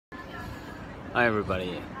Hi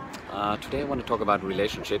everybody. Today I want to talk about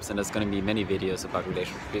relationships, and there's going to be many videos about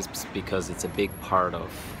relationships because it's a big part of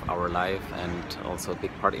our life and also a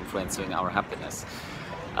big part influencing our happiness.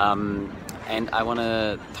 And I want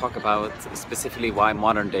to talk about specifically why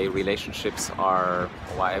modern day relationships are,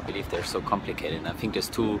 why I believe they're so complicated. And I think there's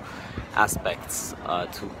two aspects,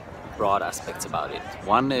 two broad aspects about it.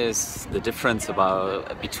 One is the difference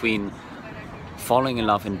between falling in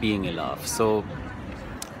love and being in love. So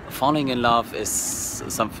falling in love is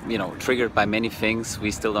triggered by many things.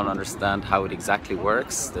 We still don't understand how it exactly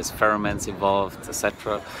works. There's pheromones involved,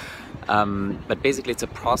 etc. But basically it's a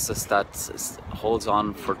process that holds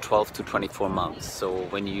on for 12 to 24 months. So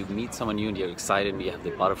when you meet someone new and you're excited and you have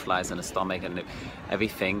the butterflies in the stomach and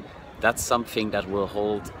everything, that's something that will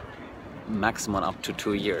hold maximum up to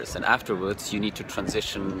 2 years. And afterwards you need to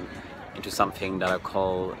transition into something that I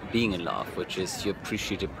call being in love, which is you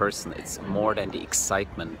appreciate a person. It's more than the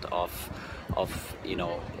excitement of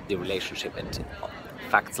the relationship, and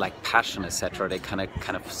facts like passion, etc. They kind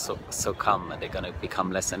of succumb, and they're gonna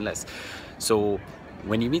become less and less. So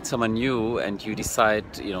when you meet someone new and you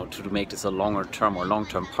decide to make this a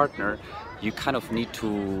long-term partner, you kind of need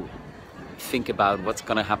to think about what's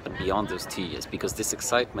gonna happen beyond those 2 years, because this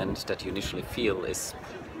excitement that you initially feel is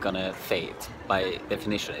gonna fade by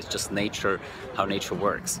definition. It's just nature, how nature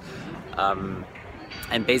works.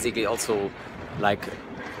 And basically also, like,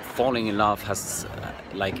 falling in love has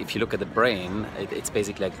like, if you look at the brain, it's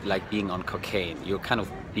basically like being on cocaine. You're kind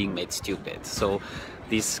of being made stupid. So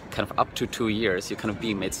these kind of up to 2 years you're kind of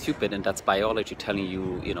being made stupid, and that's biology telling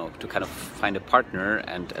you to kind of find a partner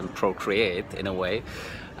and procreate in a way.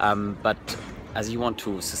 But as you want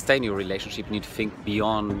to sustain your relationship, you need to think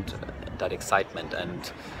beyond that excitement,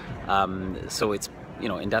 and so it's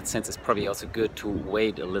in that sense it's probably also good to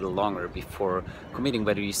wait a little longer before committing,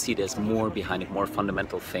 whether you see there's more behind it, more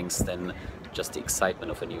fundamental things than just the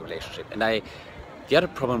excitement of a new relationship. And the other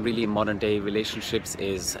problem really in modern day relationships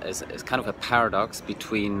is kind of a paradox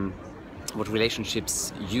between what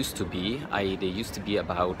relationships used to be, i.e. they used to be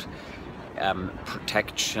about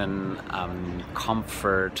protection,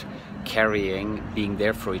 comfort, carrying, being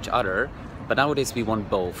there for each other. But nowadays we want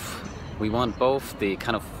both. We want both the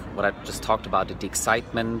kind of what I just talked about, the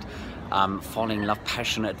excitement, falling in love,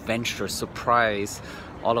 passion, adventure, surprise,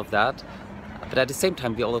 all of that. But at the same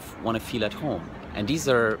time, we all want to feel at home. And these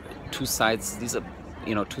are two sides. These are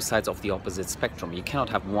two sides of the opposite spectrum. You cannot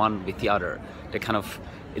have one with the other.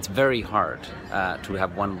 It's very hard to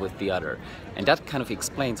have one with the other. And that kind of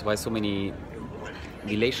explains why so many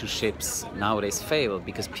relationships nowadays fail,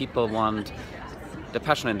 because people want the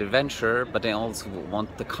passion and adventure, but they also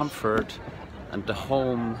want the comfort and the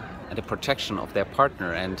home and the protection of their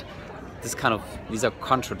partner. And these are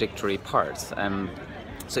contradictory parts.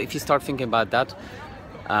 So if you start thinking about that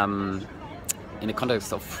in the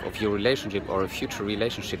context of your relationship or a future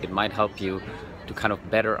relationship, it might help you to kind of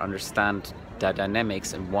better understand the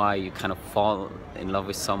dynamics and why you kind of fall in love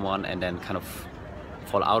with someone and then kind of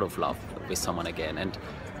fall out of love with someone again. And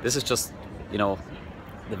this is just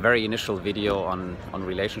the very initial video on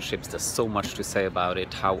relationships. There's so much to say about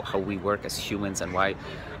it, how we work as humans, and why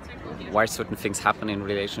certain things happen in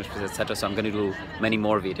relationships, etc. So I'm going to do many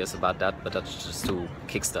more videos about that, but that's just to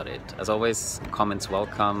kickstart it. As always, comments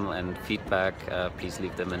welcome, and feedback, please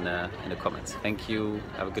leave them in the comments. Thank you,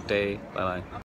 have a good day, bye bye.